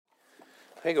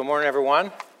Hey, good morning,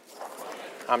 everyone.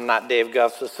 I'm not Dave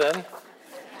Gustafson.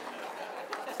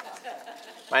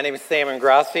 My name is Sam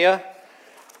Ingrassia.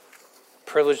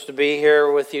 Privileged to be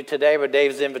here with you today by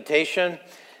Dave's invitation.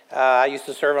 I used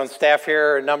to serve on staff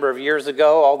here a number of years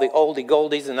ago. All the oldie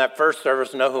goldies in that first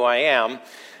service know who I am.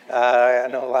 I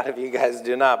know a lot of you guys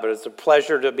do not, but it's a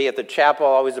pleasure to be at the chapel.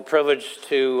 Always a privilege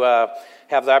to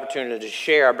have the opportunity to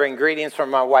share. I bring greetings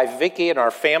from my wife, Vicki, and our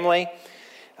family.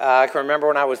 I can remember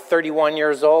when I was 31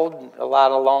 years old, a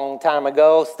long time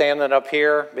ago, standing up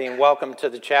here, being welcomed to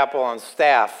the chapel on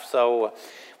staff. So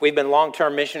we've been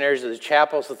long-term missionaries of the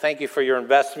chapel, so thank you for your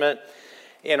investment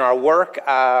in our work.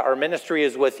 Our ministry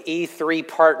is with E3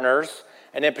 Partners,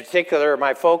 and in particular,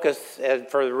 my focus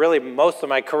for really most of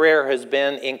my career has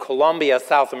been in Colombia,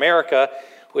 South America,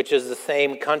 which is the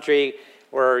same country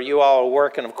where you all are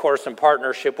working, of course, in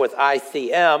partnership with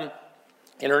ICM,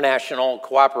 International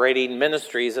Cooperating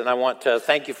Ministries, and I want to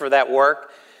thank you for that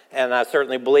work, and I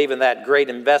certainly believe in that great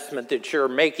investment that you're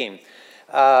making.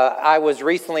 I was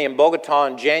recently in Bogota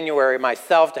in January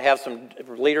myself to have some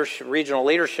regional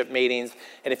leadership meetings,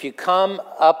 and if you come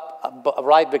up,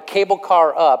 ride the cable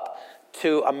car up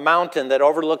to a mountain that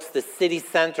overlooks the city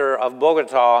center of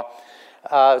Bogota,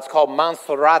 it's called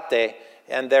Monserrate,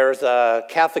 and there's a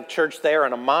Catholic church there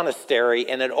and a monastery,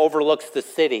 and it overlooks the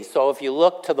city. So if you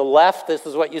look to the left, this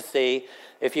is what you see.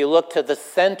 If you look to the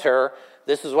center,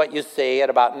 this is what you see at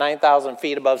about 9,000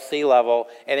 feet above sea level.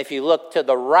 And if you look to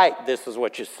the right, this is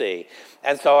what you see.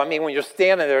 And so, I mean, when you're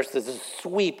standing there, there's this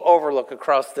sweep overlook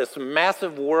across this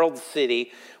massive world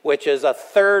city, which is a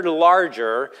third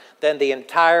larger than the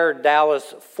entire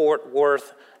Dallas-Fort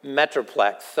Worth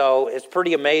metroplex. So it's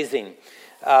pretty amazing.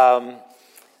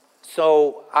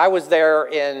 So I was there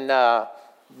in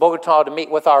Bogota to meet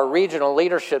with our regional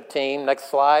leadership team. Next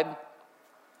slide.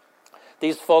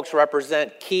 These folks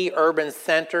represent key urban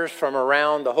centers from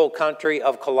around the whole country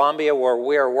of Colombia where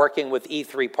we are working with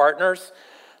E3 Partners.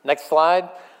 Next slide.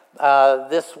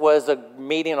 This was a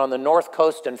meeting on the North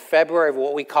Coast in February of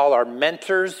what we call our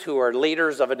mentors, who are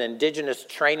leaders of an indigenous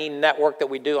training network that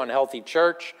we do on Healthy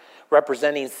Church,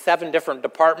 representing 7 different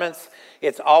departments.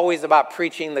 It's always about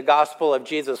preaching the gospel of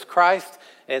Jesus Christ,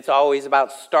 and it's always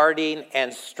about starting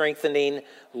and strengthening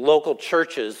local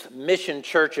churches, mission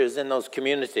churches in those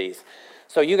communities.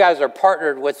 So you guys are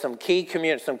partnered with some key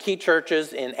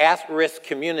churches in at-risk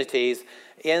communities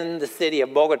in the city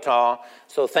of Bogota.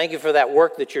 So thank you for that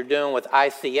work that you're doing with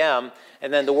ICM,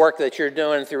 and then the work that you're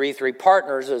doing through E3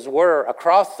 Partners as we're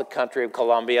across the country of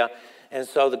Colombia. And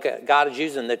so God is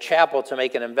using the chapel to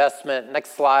make an investment,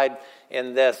 next slide,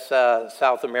 in this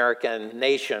South American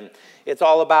nation. It's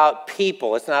all about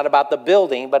people. It's not about the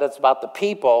building, but it's about the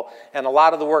people. And a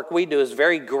lot of the work we do is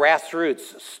very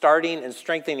grassroots, starting and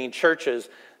strengthening churches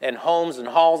and homes and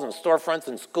halls and storefronts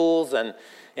and schools and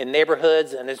in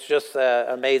neighborhoods. And it's just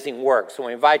amazing work. So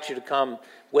we invite you to come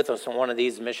with us on one of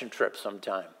these mission trips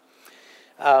sometime.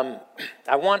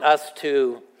 I want us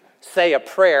to say a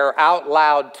prayer out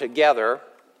loud together,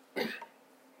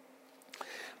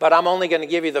 but I'm only going to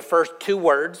give you the first 2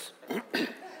 words,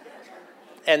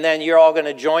 and then you're all going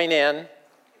to join in,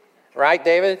 right,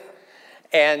 David?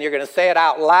 And you're going to say it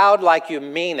out loud like you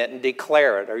mean it and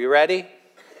declare it. Are you ready?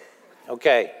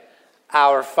 Okay.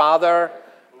 Our Father,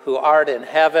 who art in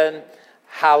heaven,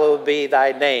 hallowed be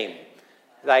thy name.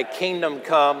 Thy kingdom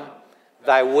come,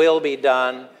 thy will be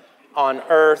done, on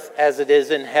earth as it is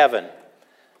in heaven.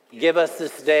 Give us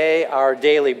this day our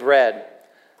daily bread.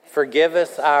 Forgive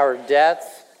us our debts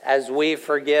as we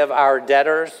forgive our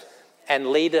debtors. And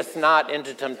lead us not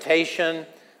into temptation,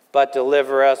 but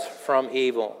deliver us from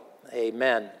evil.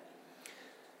 Amen.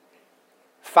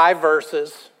 5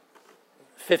 verses,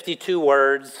 52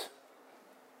 words.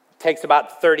 Takes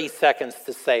about 30 seconds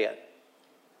to say it.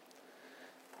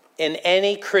 In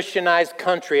any Christianized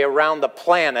country around the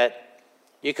planet,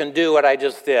 you can do what I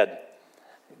just did.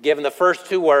 Given the first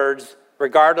 2 words,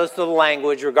 regardless of the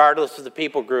language, regardless of the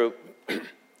people group,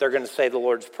 they're going to say the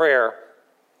Lord's Prayer,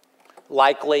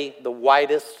 likely the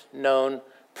widest known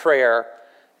prayer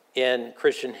in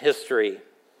Christian history.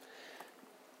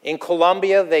 In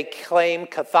Colombia, they claim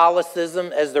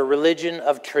Catholicism as the religion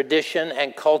of tradition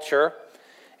and culture,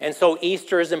 and so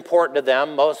Easter is important to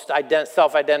them. Most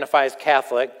self-identify as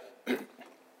Catholic.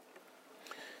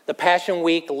 The Passion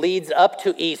Week leads up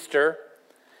to Easter.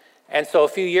 And so a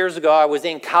few years ago, I was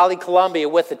in Cali, Colombia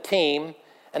with a team,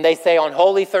 and they say on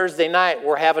Holy Thursday night,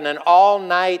 we're having an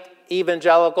all-night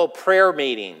evangelical prayer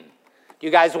meeting.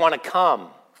 You guys want to come?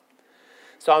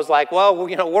 So I was like, well,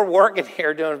 we're working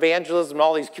here doing evangelism in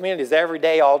all these communities every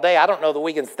day, all day. I don't know that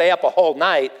we can stay up a whole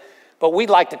night, But we'd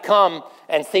like to come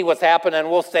and see what's happening.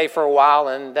 We'll stay for a while,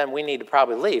 and then we need to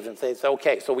probably leave and say, it's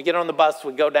okay. So we get on the bus,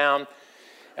 we go down,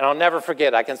 and I'll never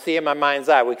forget. I can see in my mind's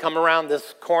eye. We come around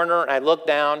this corner, and I look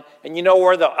down, and you know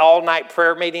where the all-night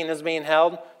prayer meeting is being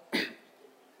held?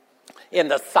 In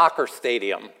the soccer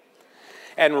stadium.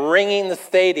 And ringing the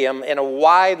stadium in a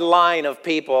wide line of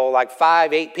people, like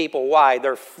 5-8 people wide.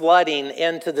 They're flooding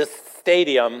into this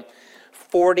stadium.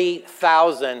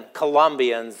 40,000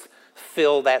 Colombians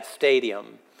fill that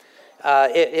stadium.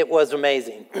 It was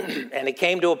amazing. And it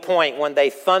came to a point when they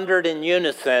thundered in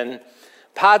unison,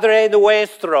 Padre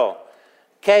nuestro,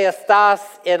 que estás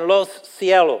en los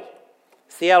cielos,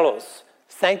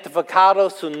 santificado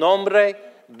su nombre,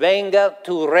 venga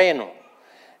tu reino.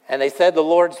 And they said the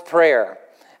Lord's Prayer.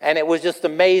 And it was just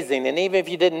amazing. And even if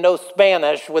you didn't know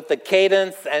Spanish, with the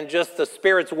cadence and just the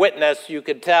Spirit's witness, you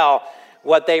could tell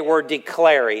what they were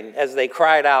declaring as they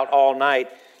cried out all night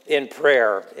in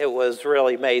prayer. It was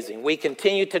really amazing. We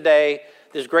continue today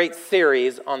this great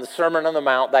series on the Sermon on the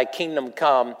Mount, Thy Kingdom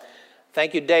Come.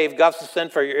 Thank you, Dave Gustafson,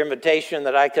 for your invitation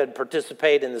that I could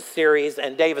participate in the series.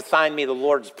 And Dave assigned me the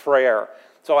Lord's Prayer.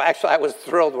 So actually, I was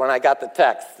thrilled when I got the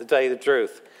text, to tell you the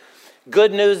truth.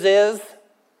 Good news is,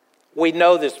 we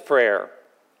know this prayer.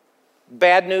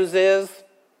 Bad news is,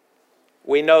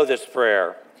 we know this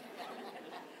prayer.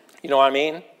 You know what I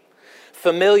mean?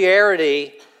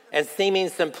 Familiarity and seeming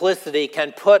simplicity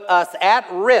can put us at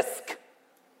risk.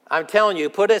 I'm telling you,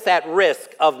 put us at risk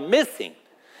of missing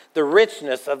the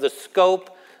richness of the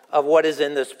scope of what is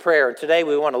in this prayer. Today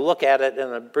we want to look at it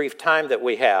in a brief time that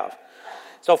we have.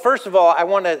 So first of all, I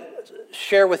want to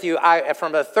share with you,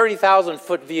 from a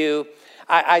 30,000-foot view,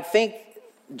 I think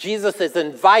Jesus is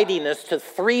inviting us to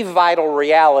three vital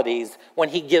realities when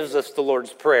he gives us the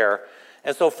Lord's Prayer.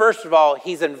 And so first of all,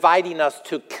 he's inviting us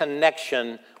to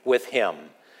connection with him.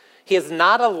 He is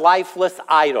not a lifeless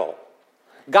idol.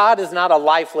 God is not a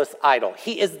lifeless idol.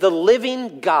 He is the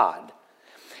living God.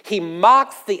 He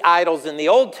mocks the idols in the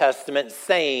Old Testament,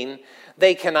 saying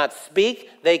they cannot speak,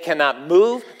 they cannot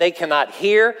move, they cannot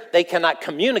hear, they cannot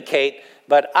communicate,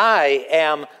 but I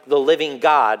am the living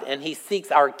God. And he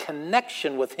seeks our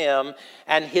connection with him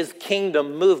and his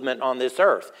kingdom movement on this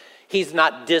earth. He's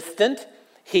not distant.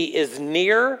 He is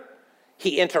near.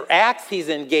 He interacts. He's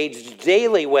engaged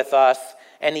daily with us.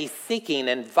 And he's seeking,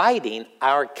 inviting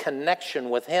our connection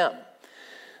with him.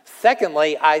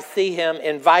 Secondly, I see him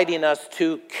inviting us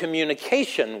to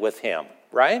communication with him,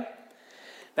 right?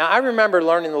 Now, I remember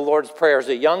learning the Lord's Prayer as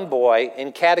a young boy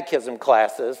in catechism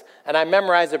classes, and I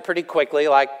memorized it pretty quickly,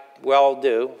 like we all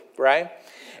do, right?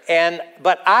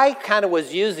 But I kind of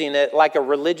was using it like a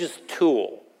religious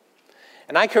tool.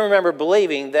 And I can remember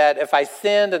believing that if I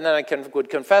sinned and then I would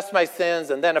confess my sins,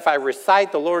 and then if I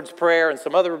recite the Lord's Prayer and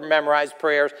some other memorized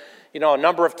prayers, a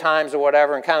number of times or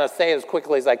whatever, and kind of say it as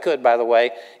quickly as I could, by the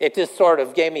way, it just sort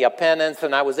of gave me a penance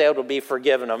and I was able to be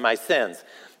forgiven of my sins.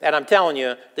 And I'm telling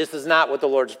you, this is not what the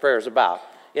Lord's Prayer is about.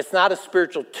 It's not a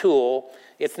spiritual tool.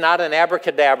 It's not an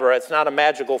abracadabra. It's not a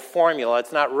magical formula.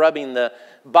 It's not rubbing the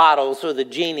bottle so the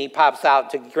genie pops out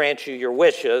to grant you your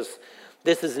wishes.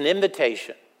 This is an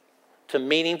invitation to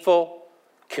meaningful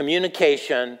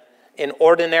communication in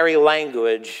ordinary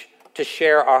language to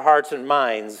share our hearts and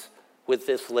minds with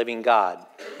this living God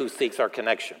who seeks our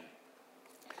connection.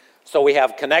 So we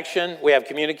have connection, we have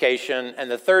communication, and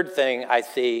the third thing I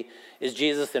see is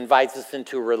Jesus invites us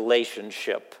into a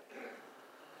relationship.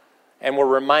 And we're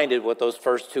reminded with those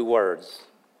first two words,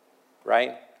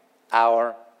 right?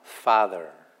 Our Father.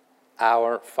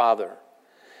 Our Father.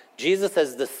 Jesus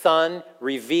as the Son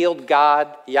revealed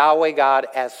God, Yahweh God,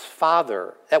 as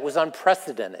Father. That was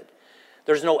unprecedented.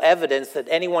 There's no evidence that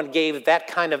anyone gave that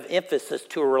kind of emphasis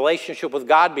to a relationship with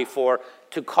God before,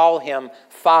 to call him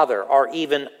Father, or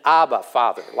even Abba,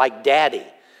 Father, like Daddy.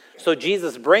 So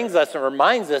Jesus brings us and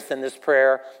reminds us in this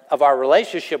prayer of our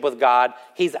relationship with God.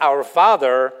 He's our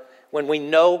Father when we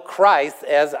know Christ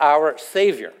as our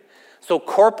Savior. So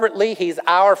corporately, he's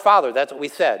our Father. That's what we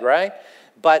said, right?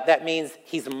 But that means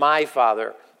he's my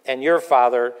Father and your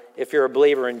Father if you're a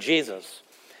believer in Jesus.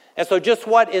 And so just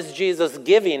what is Jesus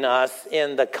giving us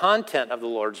in the content of the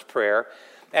Lord's Prayer?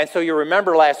 And so you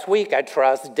remember last week, I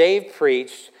trust, Dave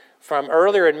preached from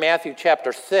earlier in Matthew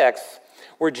chapter 6,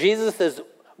 where Jesus is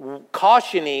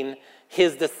cautioning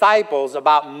his disciples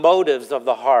about motives of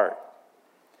the heart.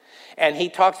 And he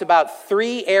talks about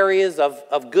three areas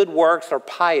of good works or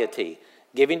piety: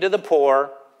 giving to the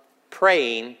poor,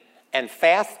 praying, and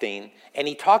fasting. And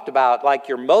he talked about like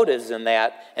your motives in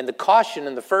that. And the caution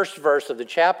in the first verse of the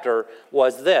chapter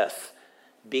was this: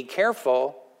 be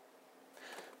careful.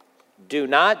 Do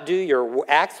not do your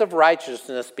acts of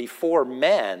righteousness before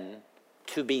men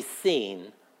to be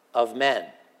seen of men.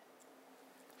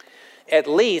 At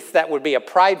least that would be a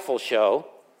prideful show.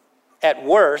 At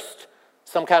worst,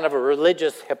 some kind of a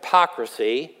religious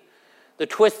hypocrisy. The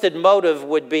twisted motive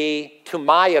would be to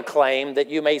my acclaim, that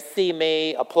you may see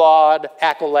me, applaud,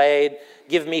 accolade,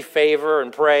 give me favor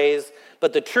and praise.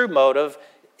 But the true motive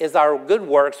is our good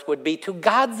works would be to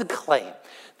God's acclaim,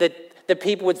 that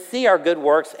people would see our good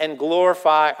works and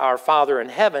glorify our Father in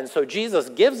heaven. So Jesus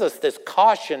gives us this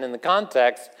caution in the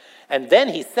context, and then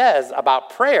he says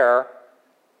about prayer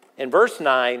in verse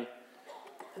 9,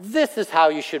 this is how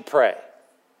you should pray.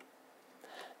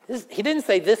 He didn't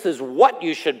say this is what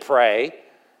you should pray,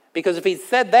 because if he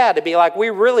said that, it'd be like we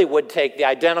really would take the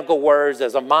identical words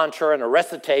as a mantra and a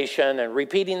recitation and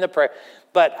repeating the prayer.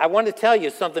 But I want to tell you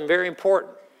something very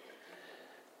important.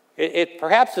 It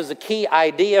perhaps is a key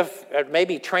idea,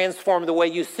 maybe transform the way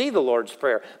you see the Lord's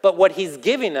Prayer. But what he's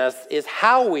giving us is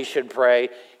how we should pray.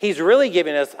 He's really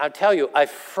giving us, I'll tell you, a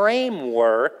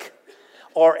framework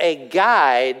or a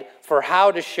guide for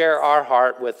how to share our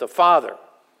heart with the Father.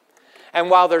 And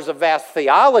while there's a vast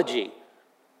theology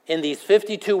in these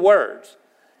 52 words,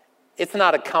 it's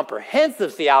not a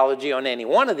comprehensive theology on any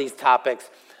one of these topics,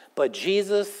 but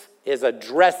Jesus is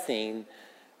addressing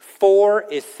 4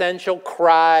 essential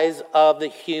cries of the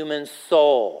human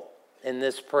soul in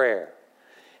this prayer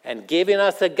and giving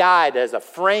us a guide as a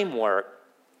framework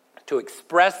to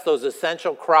express those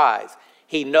essential cries.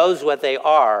 He knows what they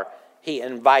are. He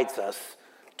invites us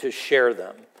to share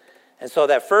them. And so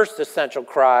that first essential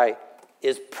cry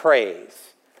is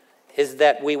praise, is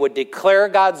that we would declare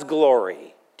God's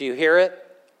glory. Do you hear it?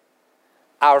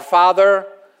 Our Father,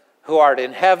 who art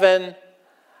in heaven,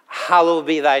 hallowed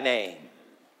be thy name.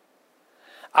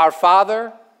 Our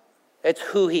Father, it's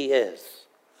who he is.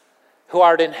 Who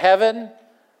art in heaven,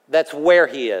 that's where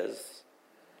he is.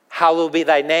 Hallowed be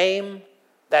thy name,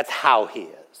 that's how he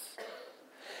is.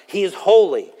 He is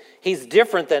holy. He's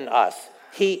different than us.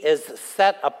 He is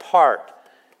set apart.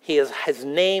 His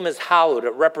name is hallowed.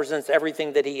 It represents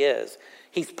everything that he is.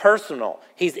 He's personal.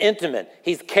 He's intimate.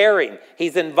 He's caring.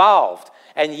 He's involved.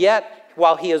 And yet,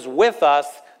 while he is with us,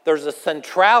 there's a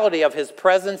centrality of his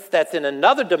presence that's in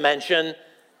another dimension,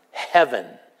 heaven.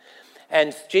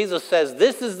 And Jesus says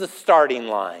this is the starting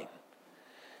line.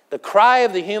 The cry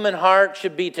of the human heart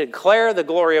should be to declare the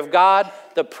glory of God,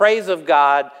 the praise of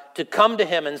God, to come to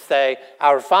him and say,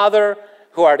 Our Father,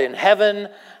 who art in heaven,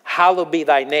 hallowed be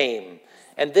thy name.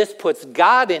 And this puts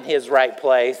God in his right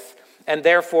place, and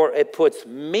therefore it puts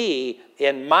me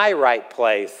in my right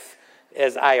place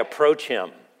as I approach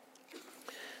him.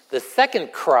 The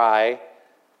second cry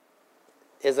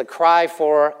is a cry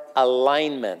for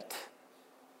alignment.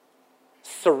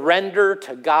 Surrender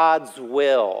to God's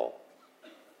will.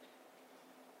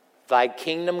 Thy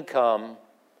kingdom come,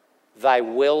 thy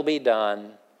will be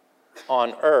done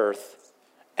on earth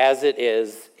as it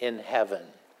is in heaven.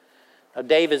 Now,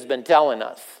 Dave has been telling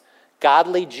us,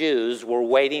 godly Jews were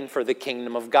waiting for the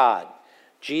kingdom of God.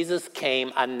 Jesus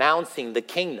came announcing the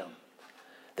kingdom.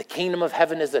 The kingdom of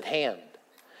heaven is at hand.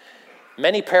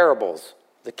 Many parables,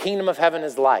 the kingdom of heaven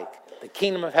is like, the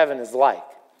kingdom of heaven is like.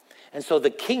 And so the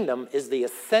kingdom is the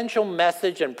essential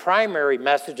message and primary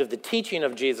message of the teaching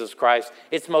of Jesus Christ.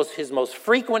 It's his most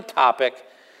frequent topic.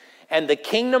 And the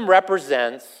kingdom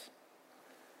represents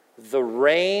the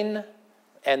reign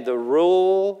and the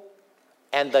rule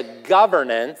and the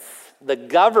governance, the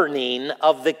governing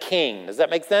of the king. Does that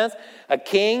make sense? A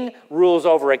king rules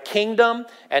over a kingdom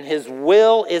and his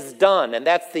will is done. And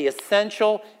that's the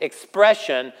essential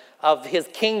expression of his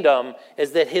kingdom,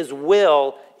 is that his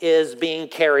will is being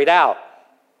carried out.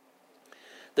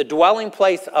 The dwelling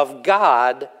place of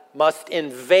God must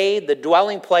invade the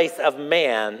dwelling place of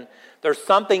man. There's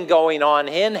something going on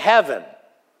in heaven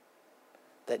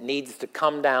that needs to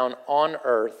come down on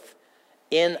earth,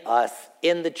 in us,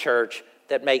 in the church,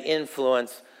 that may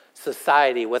influence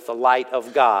society with the light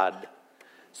of God.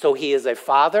 So he is a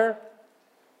father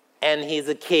and he's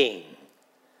a king.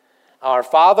 Our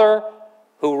Father,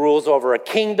 who rules over a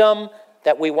kingdom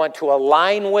that we want to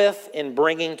align with in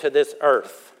bringing to this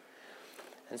earth.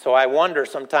 And so I wonder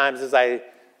sometimes as I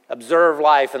observe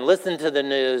life and listen to the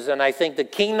news, and I think the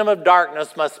kingdom of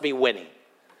darkness must be winning.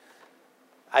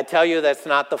 I tell you, that's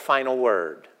not the final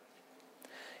word.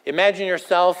 Imagine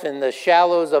yourself in the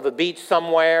shallows of a beach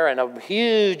somewhere and a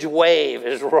huge wave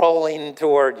is rolling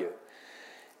toward you.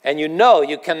 And you know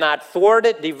you cannot thwart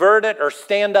it, divert it, or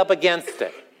stand up against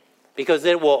it because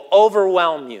it will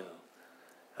overwhelm you.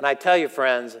 And I tell you,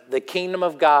 friends, the kingdom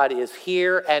of God is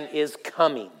here and is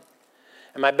coming.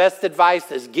 And my best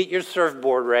advice is get your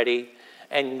surfboard ready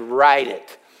and ride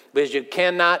it, because you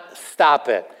cannot stop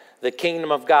it. The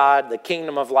kingdom of God, the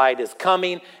kingdom of light is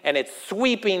coming, and it's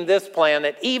sweeping this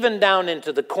planet even down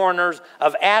into the corners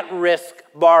of at-risk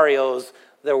barrios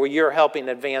that where you're helping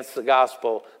advance the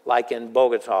gospel, like in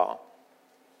Bogota.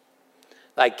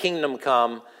 Thy kingdom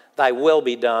come, thy will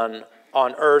be done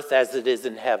on earth as it is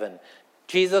in heaven.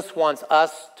 Jesus wants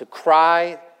us to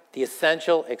cry the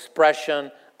essential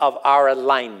expression of our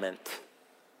alignment.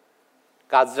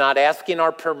 God's not asking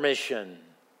our permission.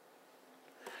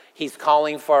 He's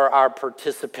calling for our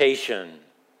participation.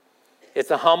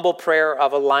 It's a humble prayer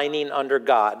of aligning under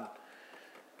God.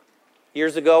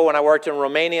 Years ago when I worked in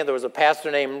Romania, there was a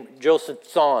pastor named Joseph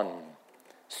Tson.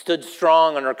 Stood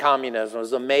strong under communism,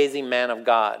 was an amazing man of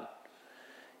God.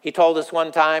 He told us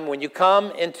one time, when you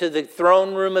come into the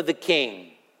throne room of the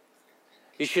king,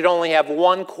 you should only have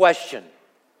one question.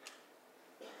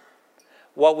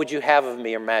 What would you have of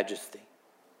me, your majesty?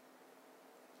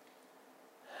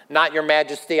 Not, your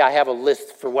majesty, I have a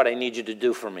list for what I need you to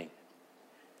do for me.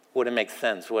 Wouldn't make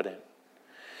sense, would it?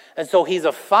 And so he's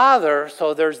a father,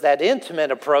 so there's that intimate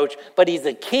approach, but he's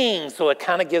a king, so it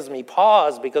kind of gives me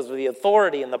pause because of the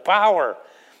authority and the power.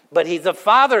 But he's a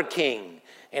father king,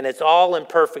 and it's all in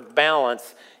perfect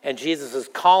balance, and Jesus is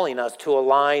calling us to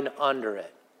align under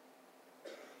it.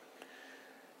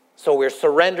 So we're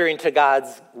surrendering to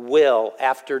God's will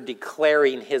after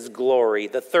declaring his glory.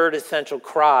 The third essential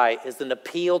cry is an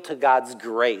appeal to God's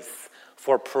grace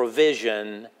for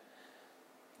provision.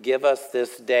 Give us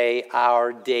this day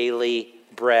our daily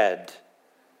bread.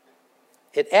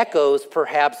 It echoes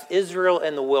perhaps Israel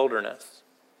in the wilderness.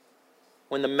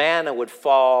 When the manna would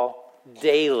fall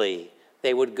daily,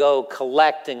 they would go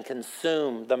collect and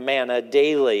consume the manna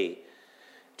daily.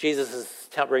 Jesus is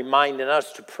reminding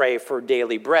us to pray for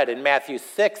daily bread. In Matthew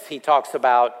 6, he talks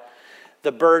about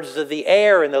the birds of the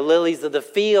air and the lilies of the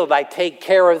field. I take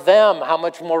care of them. How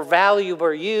much more valuable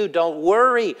are you? Don't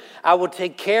worry. I will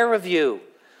take care of you.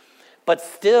 But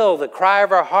still, the cry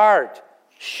of our heart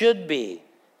should be,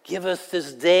 give us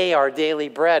this day our daily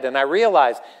bread. And I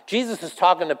realize Jesus is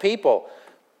talking to people.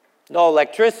 No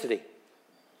electricity,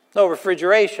 no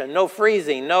refrigeration, no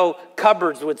freezing, no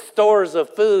cupboards with stores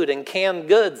of food and canned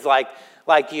goods like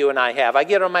you and I have. I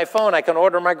get on my phone, I can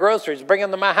order my groceries, bring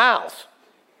them to my house,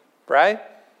 right?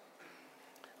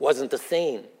 Wasn't the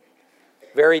scene.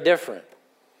 Very different.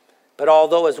 But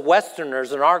although as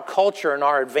Westerners and our culture and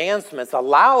our advancements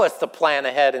allow us to plan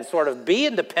ahead and sort of be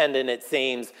independent, it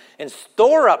seems, and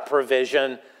store up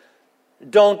provision,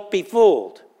 don't be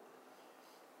fooled.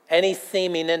 Any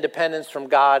seeming independence from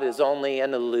God is only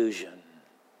an illusion.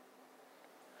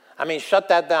 I mean, shut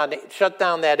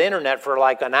down that internet for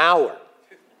like an hour.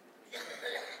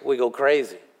 We go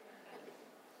crazy.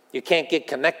 You can't get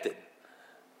connected.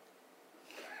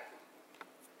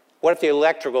 What if the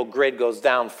electrical grid goes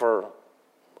down for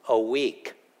a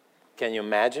week? Can you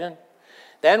imagine?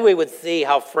 Then we would see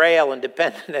how frail and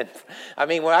dependent. I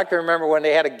mean, I can remember when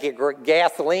they had a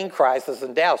gasoline crisis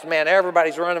in Dallas. Man,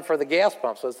 everybody's running for the gas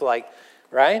pumps. So it's like,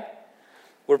 right?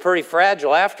 We're pretty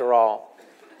fragile after all.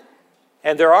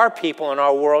 And there are people in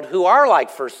our world who are like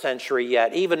first century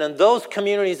yet. Even in those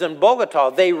communities in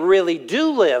Bogota, they really do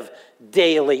live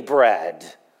daily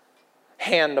bread,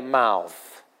 hand to mouth.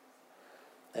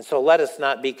 And so let us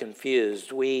not be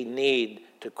confused. We need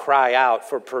to cry out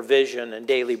for provision and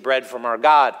daily bread from our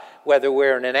God, whether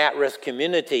we're in an at-risk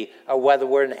community or whether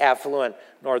we're in affluent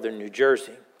northern New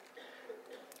Jersey.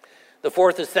 The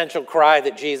fourth essential cry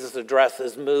that Jesus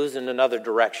addresses moves in another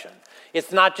direction.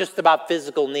 It's not just about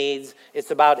physical needs.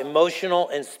 It's about emotional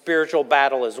and spiritual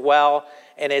battle as well.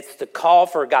 And it's the call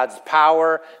for God's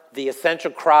power. The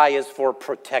essential cry is for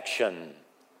protection.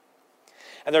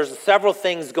 And there's several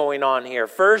things going on here.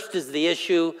 First is the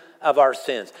issue of our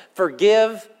sins.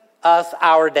 Forgive us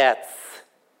our debts,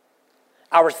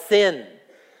 our sin.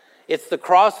 It's the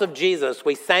cross of Jesus.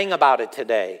 We sang about it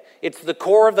today. It's the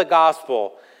core of the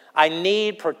gospel. I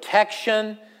need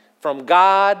protection from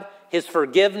God, his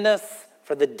forgiveness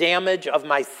for the damage of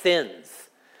my sins.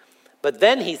 But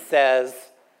then he says,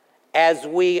 as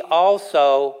we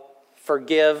also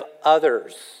forgive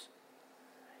others.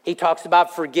 He talks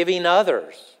about forgiving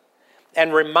others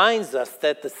and reminds us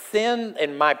that the sin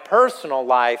in my personal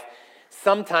life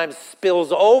sometimes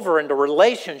spills over into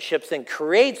relationships and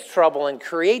creates trouble and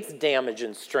creates damage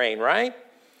and strain, right?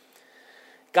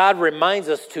 God reminds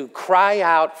us to cry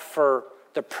out for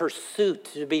the pursuit,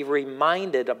 to be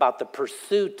reminded about the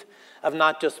pursuit of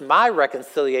not just my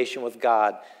reconciliation with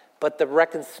God, but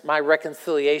my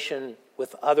reconciliation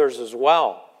with others as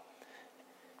well.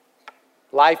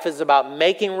 Life is about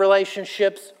making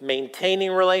relationships,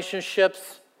 maintaining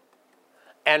relationships,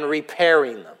 and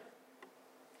repairing them.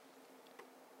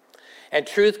 And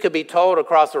truth could be told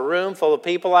across a room full of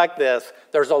people like this.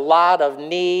 There's a lot of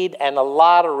need and a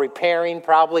lot of repairing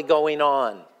probably going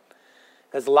on.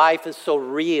 Because life is so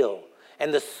real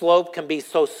and the slope can be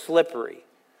so slippery.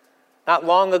 Not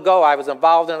long ago, I was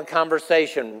involved in a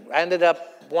conversation. I ended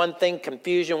up one thing,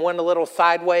 confusion, went a little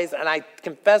sideways, and I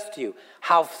confess to you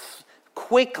how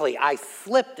quickly I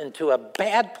slipped into a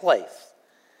bad place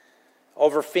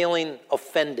over feeling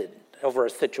offended over a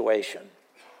situation.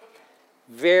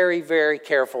 Very, very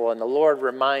careful, and the Lord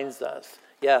reminds us,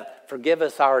 forgive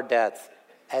us our debts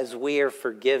as we are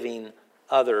forgiving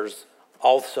others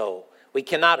also. We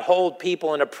cannot hold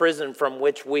people in a prison from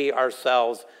which we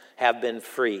ourselves have been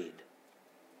freed.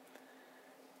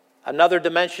 Another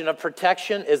dimension of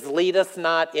protection is lead us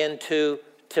not into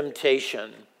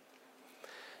temptation.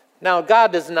 Now,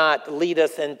 God does not lead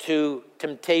us into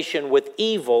temptation with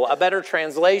evil. A better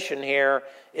translation here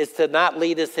is to not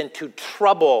lead us into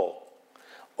trouble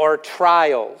or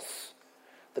trials.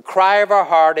 The cry of our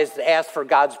heart is to ask for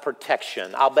God's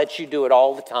protection. I'll bet you do it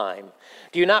all the time.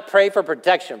 Do you not pray for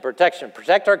protection?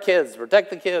 Protect our kids, protect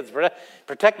the kids,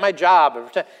 protect my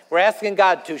job. We're asking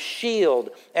God to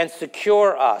shield and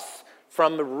secure us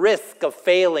from the risk of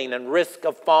failing and risk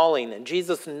of falling. And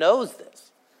Jesus knows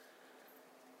this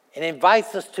and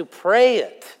invites us to pray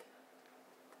it.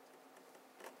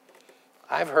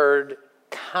 I've heard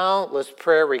countless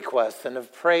prayer requests and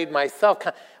have prayed myself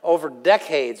over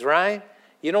decades, right?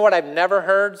 You know what I've never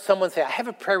heard? Someone say, I have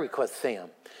a prayer request, Sam.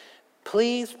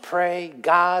 Please pray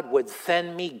God would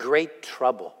send me great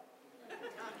trouble.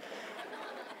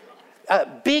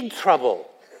 Big trouble,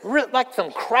 like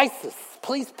some crisis.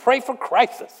 Please pray for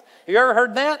crisis. You ever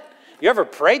heard that? You ever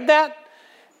prayed that?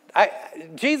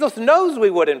 Jesus knows we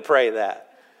wouldn't pray that.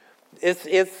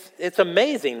 It's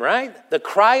amazing, right? The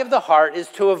cry of the heart is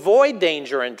to avoid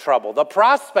danger and trouble, the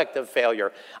prospect of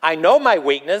failure. I know my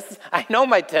weakness. I know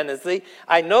my tendency.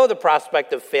 I know the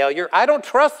prospect of failure. I don't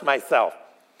trust myself.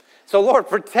 So, Lord,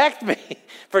 protect me,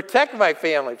 protect my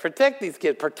family, protect these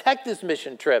kids, protect these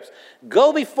mission trips.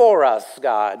 Go before us,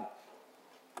 God.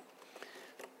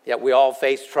 Yet we all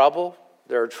face trouble.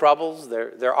 There are troubles.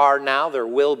 There are now. There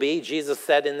will be. Jesus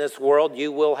said in this world,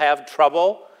 you will have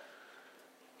trouble.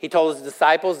 He told his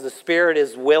disciples, the spirit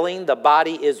is willing, the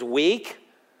body is weak.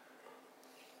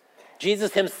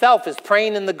 Jesus himself is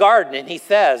praying in the garden, and he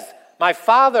says, my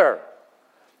Father,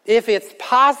 if it's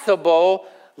possible,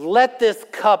 let this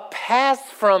cup pass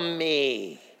from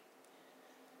me.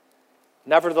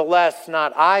 Nevertheless,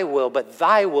 not I will, but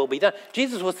thy will be done.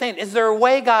 Jesus was saying, is there a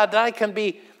way, God, that I can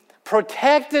be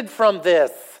protected from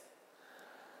this?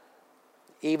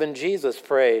 Even Jesus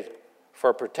prayed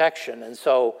for protection. And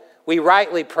so we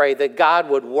rightly pray that God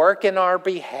would work in our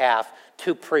behalf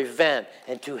to prevent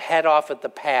and to head off at the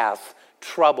pass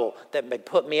trouble that may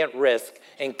put me at risk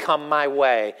and come my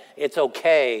way. It's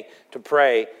okay to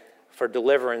pray for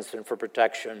deliverance and for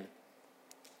protection.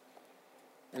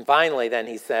 And finally, then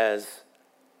he says,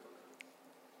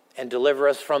 and deliver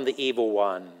us from the evil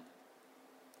one.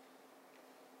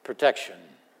 Protection.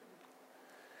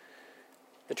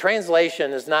 The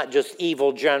translation is not just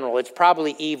evil general, it's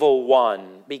probably evil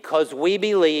one, because we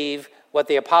believe what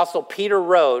the Apostle Peter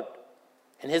wrote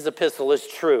in his epistle is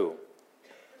true.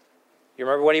 You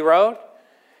remember what he wrote?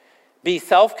 Be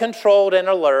self-controlled and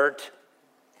alert.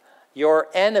 Your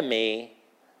enemy,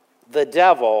 the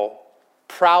devil,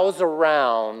 prowls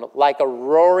around like a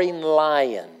roaring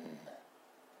lion,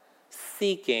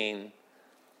 seeking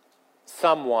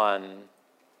someone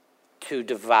to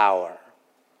devour.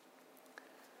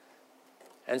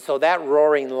 And so that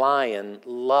roaring lion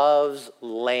loves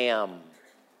lamb.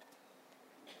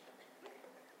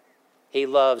 He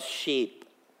loves sheep.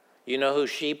 You know who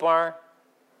sheep are?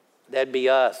 That'd be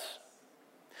us.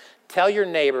 Tell your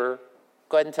neighbor,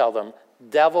 go ahead and tell them,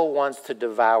 devil wants to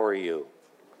devour you.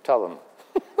 Tell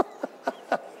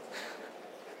them.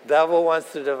 Devil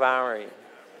wants to devour you.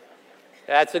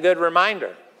 That's a good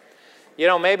reminder. You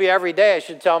know, maybe every day I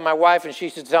should tell my wife and she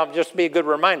should tell me, just be a good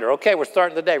reminder. Okay, we're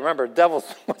starting the day. Remember, the devil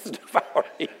wants to devour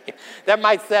you. That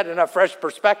might set in a fresh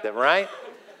perspective, right?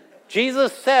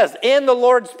 Jesus says in the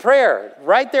Lord's Prayer,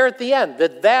 right there at the end,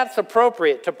 that that's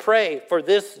appropriate to pray for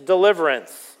this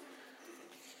deliverance.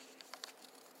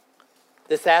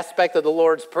 This aspect of the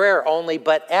Lord's Prayer only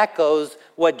but echoes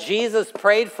what Jesus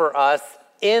prayed for us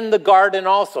in the garden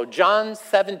also. John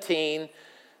 17,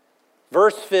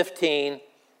 verse 15,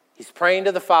 he's praying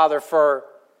to the Father for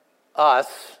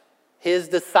us, his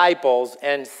disciples,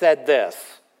 and said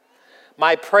this,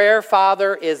 my prayer,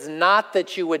 Father, is not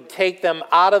that you would take them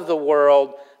out of the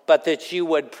world, but that you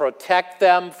would protect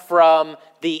them from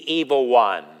the evil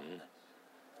one.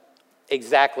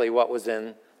 Exactly what was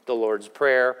in the the Lord's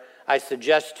Prayer. I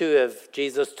suggest to you, if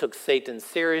Jesus took Satan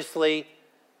seriously,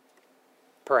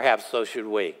 perhaps so should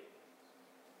we.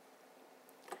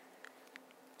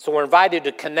 So we're invited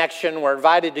to connection, we're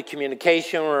invited to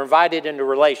communication, we're invited into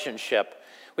relationship.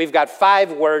 We've got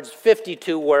 5 words,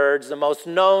 52 words, the most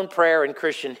known prayer in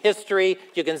Christian history.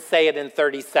 You can say it in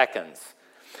 30 seconds.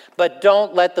 But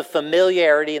don't let the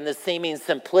familiarity and the seeming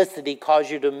simplicity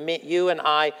cause you and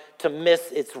I to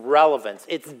miss its relevance,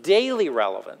 its daily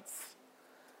relevance.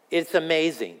 It's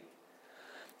amazing.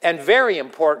 And very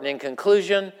important in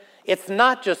conclusion, it's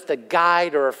not just a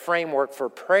guide or a framework for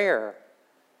prayer.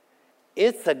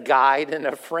 It's a guide and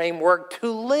a framework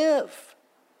to live.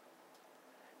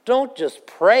 Don't just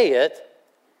pray it,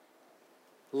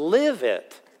 live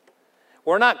it.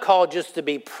 We're not called just to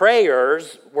be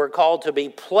prayers, we're called to be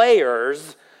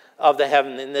players of the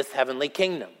heaven in this heavenly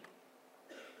kingdom.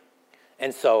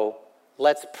 And so,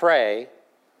 let's pray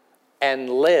and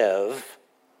live,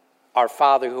 Our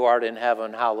Father who art in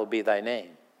heaven, hallowed be thy name.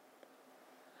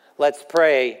 Let's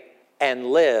pray and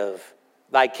live,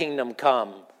 thy kingdom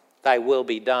come, thy will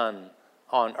be done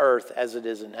on earth as it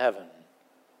is in heaven.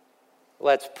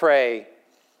 Let's pray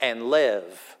and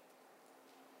live.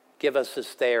 Give us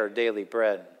this day our daily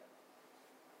bread.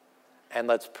 And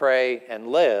let's pray and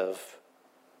live.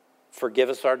 Forgive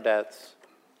us our debts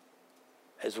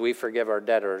as we forgive our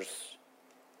debtors.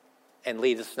 And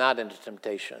lead us not into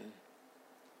temptation,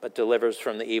 but deliver us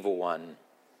from the evil one.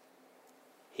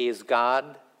 He is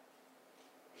God.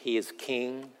 He is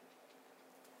King.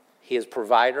 He is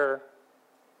provider.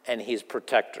 And he is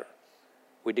protector.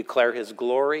 We declare his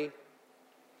glory.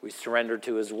 We surrender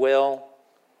to his will.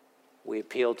 We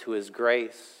appeal to his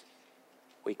grace.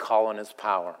 We call on his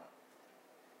power.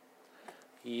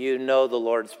 You know the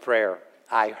Lord's Prayer.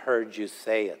 I heard you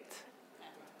say it.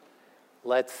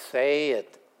 Let's say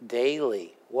it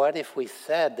daily. What if we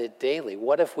said it daily?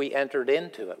 What if we entered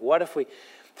into it?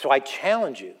 So I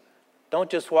challenge you,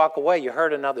 don't just walk away. You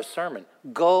heard another sermon.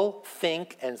 Go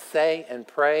think and say and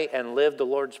pray and live the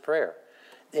Lord's Prayer.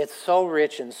 It's so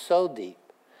rich and so deep.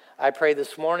 I pray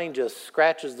this morning just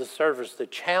scratches the surface to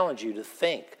challenge you to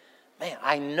think, man,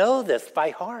 I know this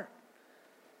by heart.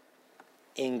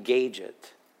 Engage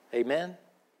it. Amen?